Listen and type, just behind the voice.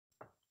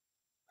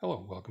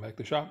Hello, welcome back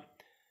to the shop.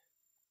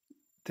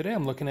 Today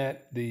I'm looking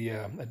at the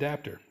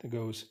adapter that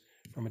goes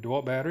from a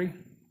DeWalt battery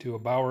to a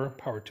Bauer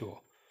power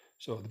tool.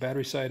 So the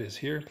battery side is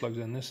here, plugs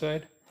in this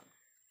side,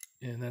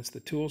 and that's the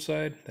tool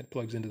side that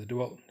plugs into the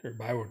DeWalt or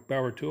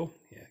Bauer tool.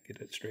 Yeah, get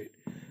that straight.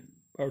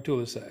 Bauer tool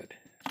this side.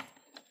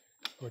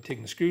 We're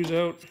taking the screws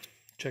out,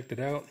 checked it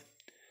out.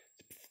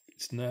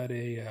 It's not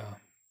a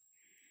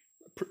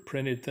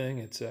printed thing,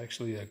 it's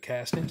actually a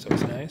casting, so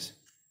it's nice.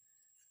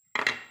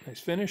 Nice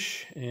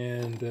finish,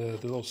 and the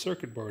little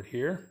circuit board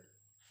here,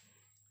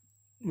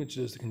 which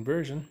does the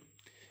conversion,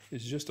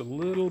 is just a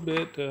little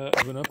bit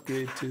of an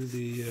upgrade to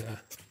the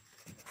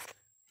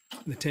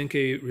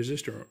 10K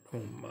resistor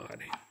ohm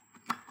mod.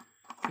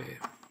 Okay.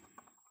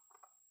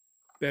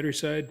 Battery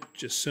side,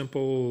 just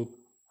simple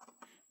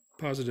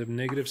positive,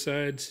 negative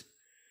sides.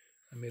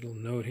 I made a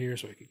little note here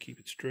so I could keep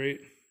it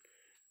straight.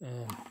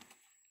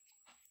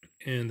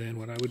 And then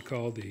what I would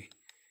call the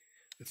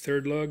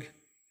third lug,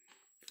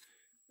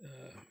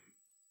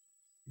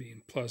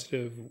 being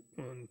positive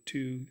 1,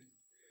 2,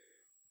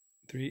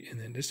 3, and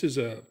then this is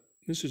a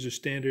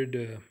standard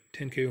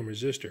 10K ohm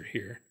resistor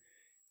here.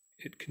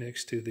 It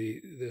connects to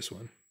this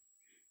one,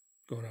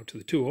 going out to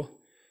the tool.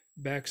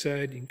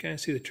 Backside, you can kind of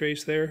see the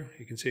trace there.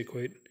 You can see it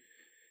quite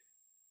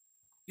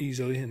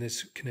easily, and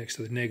this connects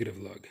to the negative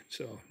lug.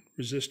 So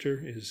resistor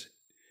is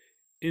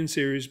in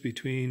series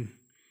between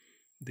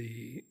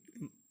the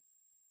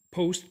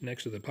post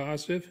next to the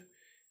positive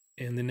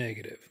and the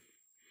negative.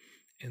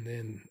 And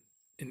then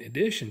in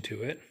addition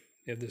to it,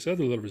 you have this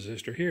other little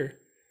resistor here,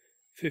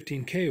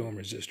 15K ohm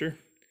resistor,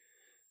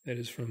 that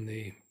is from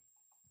the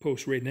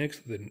post right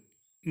next to the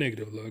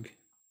negative lug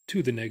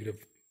to the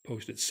negative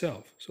post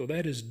itself. So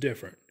that is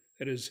different.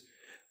 That is,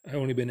 I've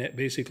only been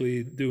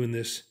basically doing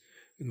this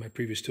with my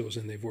previous tools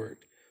and they've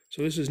worked.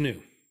 So this is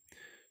new.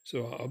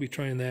 So I'll be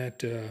trying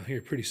that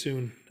here pretty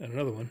soon on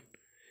another one.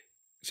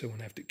 So I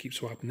won't have to keep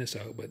swapping this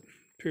out, but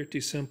pretty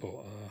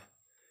simple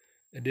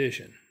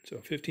addition. So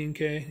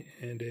 15K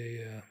and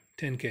a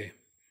 10K.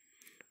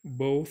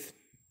 Both,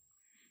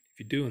 if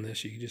you're doing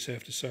this, you just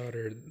have to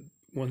solder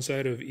one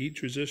side of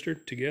each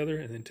resistor together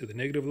and then to the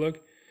negative lug,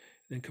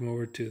 then come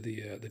over to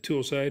the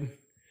tool side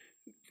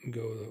and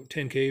go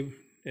 10K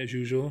as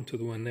usual to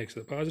the one next to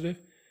the positive,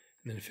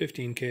 and then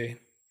 15K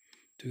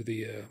to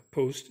the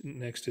post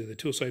next to the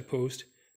tool side post,